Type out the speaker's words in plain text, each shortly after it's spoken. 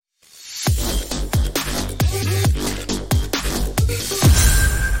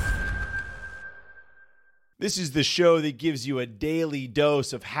This is the show that gives you a daily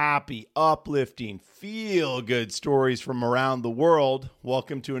dose of happy, uplifting, feel-good stories from around the world.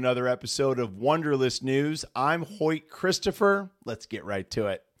 Welcome to another episode of Wonderlist News. I'm Hoyt Christopher. Let's get right to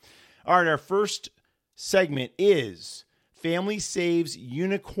it. All right, our first segment is family saves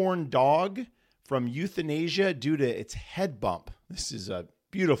unicorn dog from euthanasia due to its head bump. This is a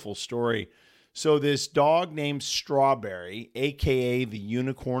beautiful story. So this dog named Strawberry, aka the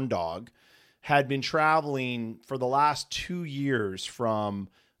unicorn dog, had been traveling for the last 2 years from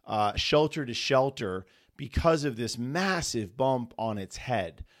shelter to shelter because of this massive bump on its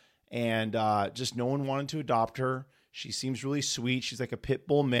head. And just no one wanted to adopt her. She seems really sweet. She's like a pit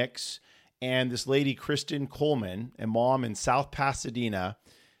bull mix. And this lady, Kristen Coleman, a mom in South Pasadena,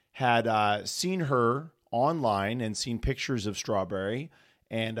 had seen her online and seen pictures of Strawberry,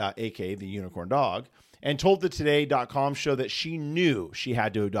 and aka the unicorn dog, and told the Today.com show that she knew she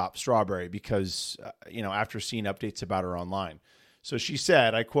had to adopt Strawberry because, after seeing updates about her online. So she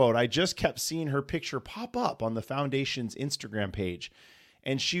said, I quote, "I just kept seeing her picture pop up on the foundation's Instagram page,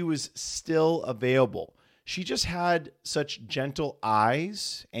 and she was still available. She just had such gentle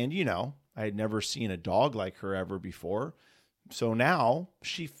eyes, and, I had never seen a dog like her ever before. So now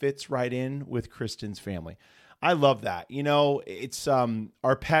she fits right in with Kristen's family." I love that. It's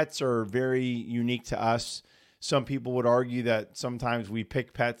our pets are very unique to us. Some people would argue that sometimes we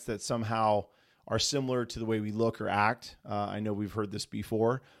pick pets that somehow are similar to the way we look or act. I know we've heard this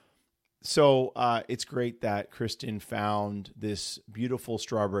before. So it's great that Kristen found this beautiful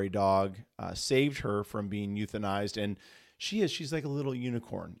Strawberry dog, saved her from being euthanized, and she's like a little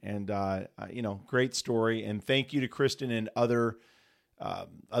unicorn. And great story. And thank you to Kristen and other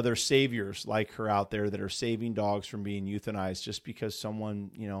saviors like her out there that are saving dogs from being euthanized. Just because someone,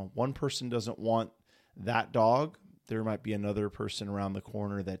 one person doesn't want that dog, there might be another person around the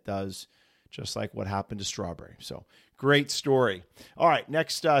corner that does, just like what happened to Strawberry. So great story. All right,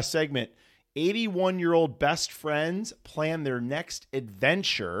 next segment. 81-year-old best friends plan their next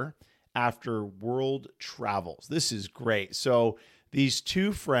adventure after world travels. This is great. So these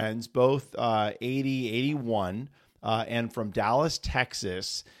two friends, both 80, 81, and from Dallas,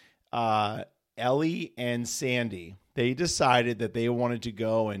 Texas, Ellie and Sandy, they decided that they wanted to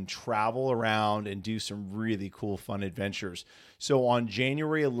go and travel around and do some really cool, fun adventures. So on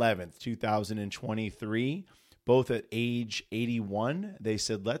January 11th, 2023, both at age 81, they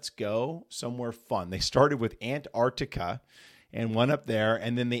said, let's go somewhere fun. They started with Antarctica and went up there,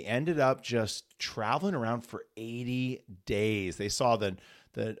 and then they ended up just traveling around for 80 days. They saw the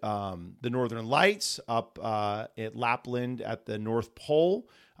Northern Lights up at Lapland at the North Pole.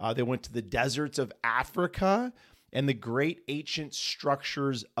 They went to the deserts of Africa and the great ancient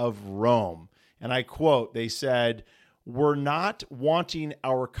structures of Rome. And I quote, they said, "We're not wanting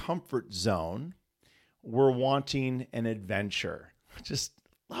our comfort zone. We're wanting an adventure." Just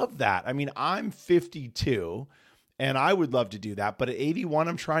love that. I mean, I'm 52 and I would love to do that. But at 81,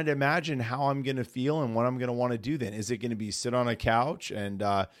 I'm trying to imagine how I'm going to feel and what I'm going to want to do then. Is it going to be sit on a couch and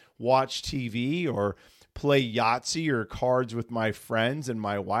watch TV, or play Yahtzee or cards with my friends and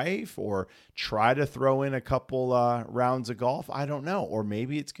my wife, or try to throw in a couple rounds of golf? I don't know. Or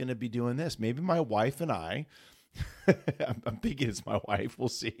maybe it's going to be doing this. Maybe my wife and I, I'm thinking it's my wife. We'll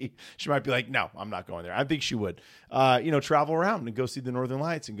see. She might be like, no, I'm not going there. I think she would, travel around and go see the Northern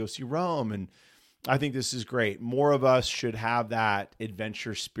Lights and go see Rome. And I think this is great. More of us should have that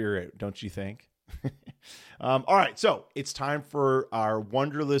adventure spirit, don't you think? All right, so it's time for our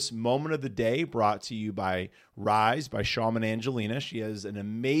Wonderlist Moment of the Day, brought to you by Rise by Shaman Angelina. She has an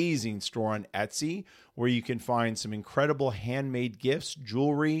amazing store on Etsy where you can find some incredible handmade gifts,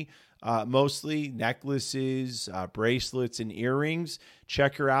 jewelry, mostly necklaces, bracelets, and earrings.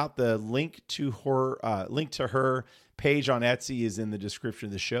 Check her out. The link to her page on Etsy is in the description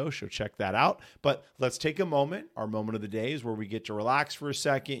of the show, so check that out. But let's take a moment. Our moment of the day is where we get to relax for a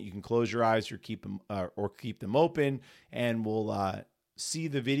second. You can close your eyes or keep them open, and we'll see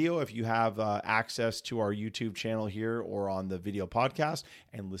the video if you have access to our YouTube channel here or on the video podcast,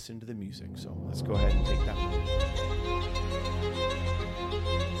 and listen to the music. So let's go ahead and take that moment.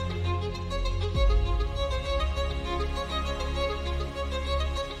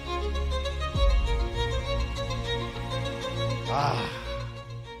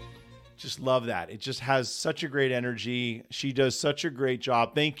 Just love that. It just has such a great energy. She does such a great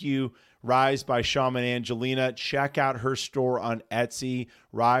job. Thank you, Rise by Shaman Angelina. Check out her store on Etsy,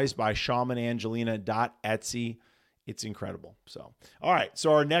 risebyshamanangelina.etsy. It's incredible. So, all right.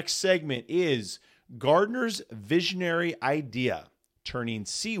 So our next segment is Gardner's visionary idea, turning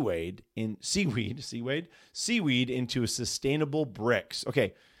seaweed into sustainable bricks.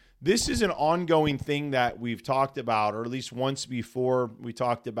 Okay. This is an ongoing thing that we've talked about, or at least once before we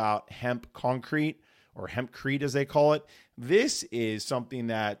talked about hemp concrete, or hempcrete as they call it. This is something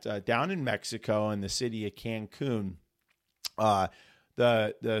that down in Mexico in the city of Cancun,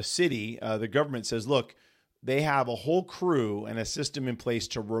 the city, the government says, look, they have a whole crew and a system in place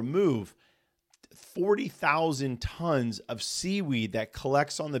to remove 40,000 tons of seaweed that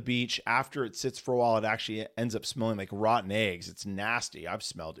collects on the beach. After it sits for a while, it actually ends up smelling like rotten eggs. It's nasty. I've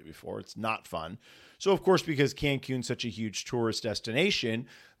smelled it before. It's not fun. So, of course, because Cancun's such a huge tourist destination,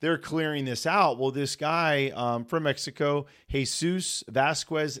 they're clearing this out. Well, this guy from Mexico, Jesus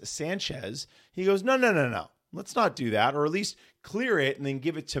Vasquez Sanchez, he goes, no. Let's not do that, or at least clear it and then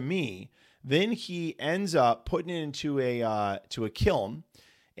give it to me. Then he ends up putting it into a kiln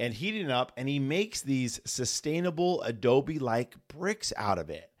and heating it up, and he makes these sustainable adobe-like bricks out of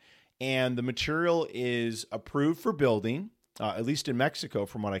it. And the material is approved for building, at least in Mexico,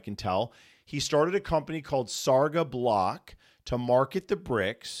 from what I can tell. He started a company called Sarga Block to market the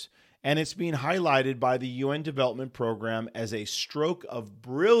bricks, and it's being highlighted by the UN Development Program as a stroke of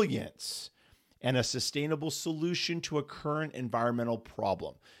brilliance and a sustainable solution to a current environmental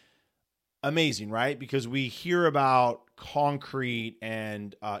problem. Amazing, right? Because we hear about concrete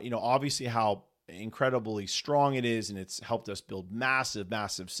and, obviously how incredibly strong it is, and it's helped us build massive,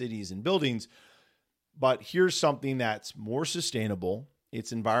 massive cities and buildings. But here's something that's more sustainable.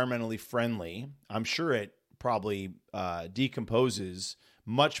 It's environmentally friendly. I'm sure it probably decomposes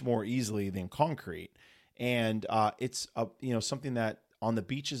much more easily than concrete. And it's something that on the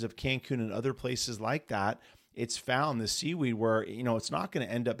beaches of Cancun and other places like that, it's found this seaweed where, it's not going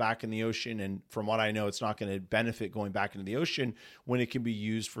to end up back in the ocean. And from what I know, it's not going to benefit going back into the ocean when it can be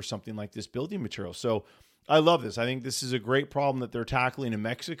used for something like this building material. So I love this. I think this is a great problem that they're tackling in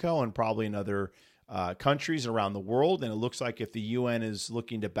Mexico and probably in other countries around the world. And it looks like if the UN is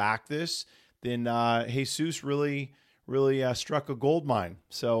looking to back this, then Jesus really struck a gold mine.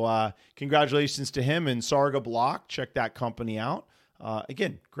 So congratulations to him and Sarga Block. Check that company out.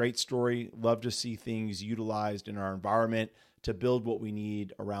 Again, great story. Love to see things utilized in our environment to build what we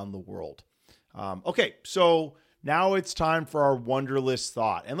need around the world. Okay, so now it's time for our Wonderlist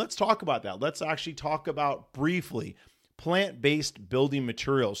thought. And let's talk about that. Let's actually talk about briefly plant-based building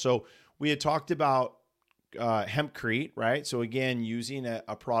materials. So we had talked about hempcrete, right? So again, using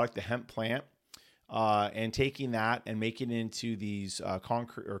a product, the hemp plant, and taking that and making it into these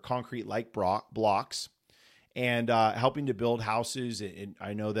concrete-like blocks. And helping to build houses. And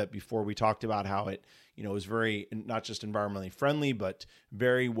I know that before we talked about how it, is very, not just environmentally friendly, but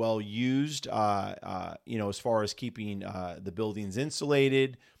very well used, as far as keeping the buildings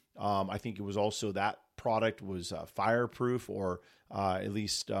insulated. I think it was also that product was fireproof, or at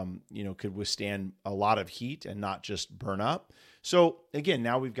least, could withstand a lot of heat and not just burn up. So again,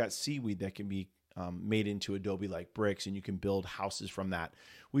 now we've got seaweed that can be made into adobe-like bricks, and you can build houses from that.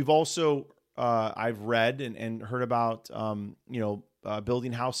 We've also I've read and heard about,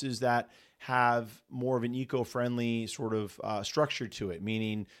 building houses that have more of an eco-friendly sort of structure to it.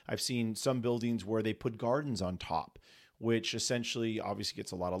 Meaning I've seen some buildings where they put gardens on top, which essentially obviously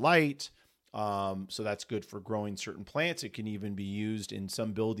gets a lot of light. So that's good for growing certain plants. It can even be used in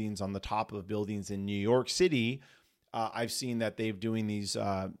some buildings on the top of buildings in New York City. I've seen that they've doing these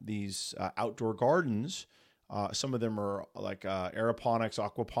outdoor gardens. Some of them are like aeroponics,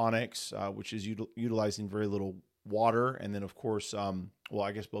 aquaponics, which is utilizing very little water. And then, of course,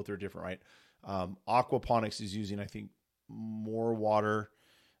 I guess both are different, right? Aquaponics is using, I think, more water.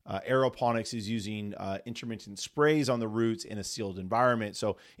 Aeroponics is using intermittent sprays on the roots in a sealed environment.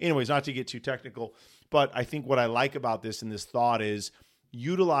 So anyways, not to get too technical, but I think what I like about this and this thought is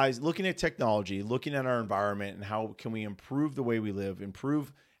looking at technology, looking at our environment, and how can we improve the way we live,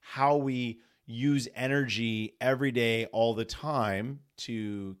 improve how we use energy every day, all the time,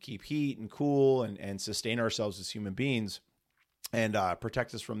 to keep heat and cool and sustain ourselves as human beings and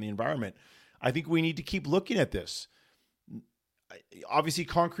protect us from the environment. I think we need to keep looking at this. Obviously,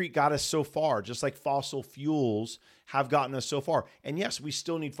 concrete got us so far, just like fossil fuels have gotten us so far. And yes, we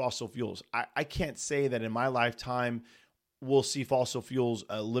still need fossil fuels. I can't say that in my lifetime we'll see fossil fuels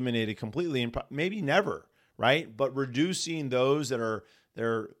eliminated completely, and maybe never, right? But reducing those that are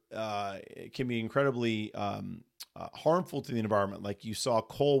can be incredibly harmful to the environment. Like you saw,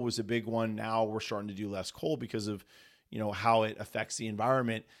 coal was a big one. Now we're starting to do less coal because of how it affects the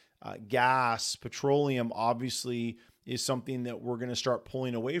environment. Gas, petroleum, obviously is something that we're going to start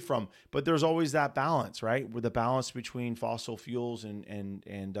pulling away from. But there's always that balance, right? Where the balance between fossil fuels and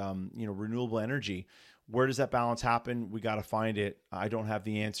renewable energy. Where does that balance happen? We got to find it. I don't have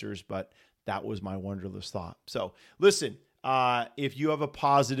the answers, but that was my Wonderlist thought. So listen, If you have a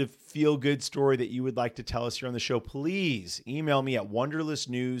positive, feel-good story that you would like to tell us here on the show, please email me at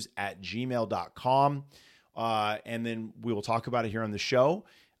wonderlessnews@gmail.com, and then we will talk about it here on the show.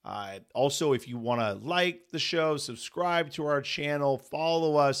 Also, if you want to like the show, subscribe to our channel,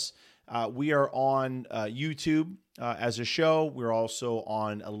 follow us. We are on YouTube as a show. We're also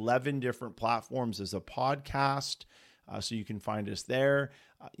on 11 different platforms as a podcast, so you can find us there.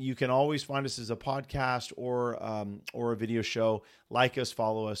 You can always find us as a podcast or a video show. Like us,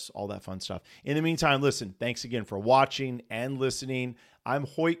 follow us, all that fun stuff. In the meantime, listen, thanks again for watching and listening. I'm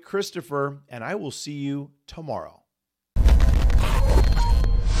Hoyt Christopher, and I will see you tomorrow.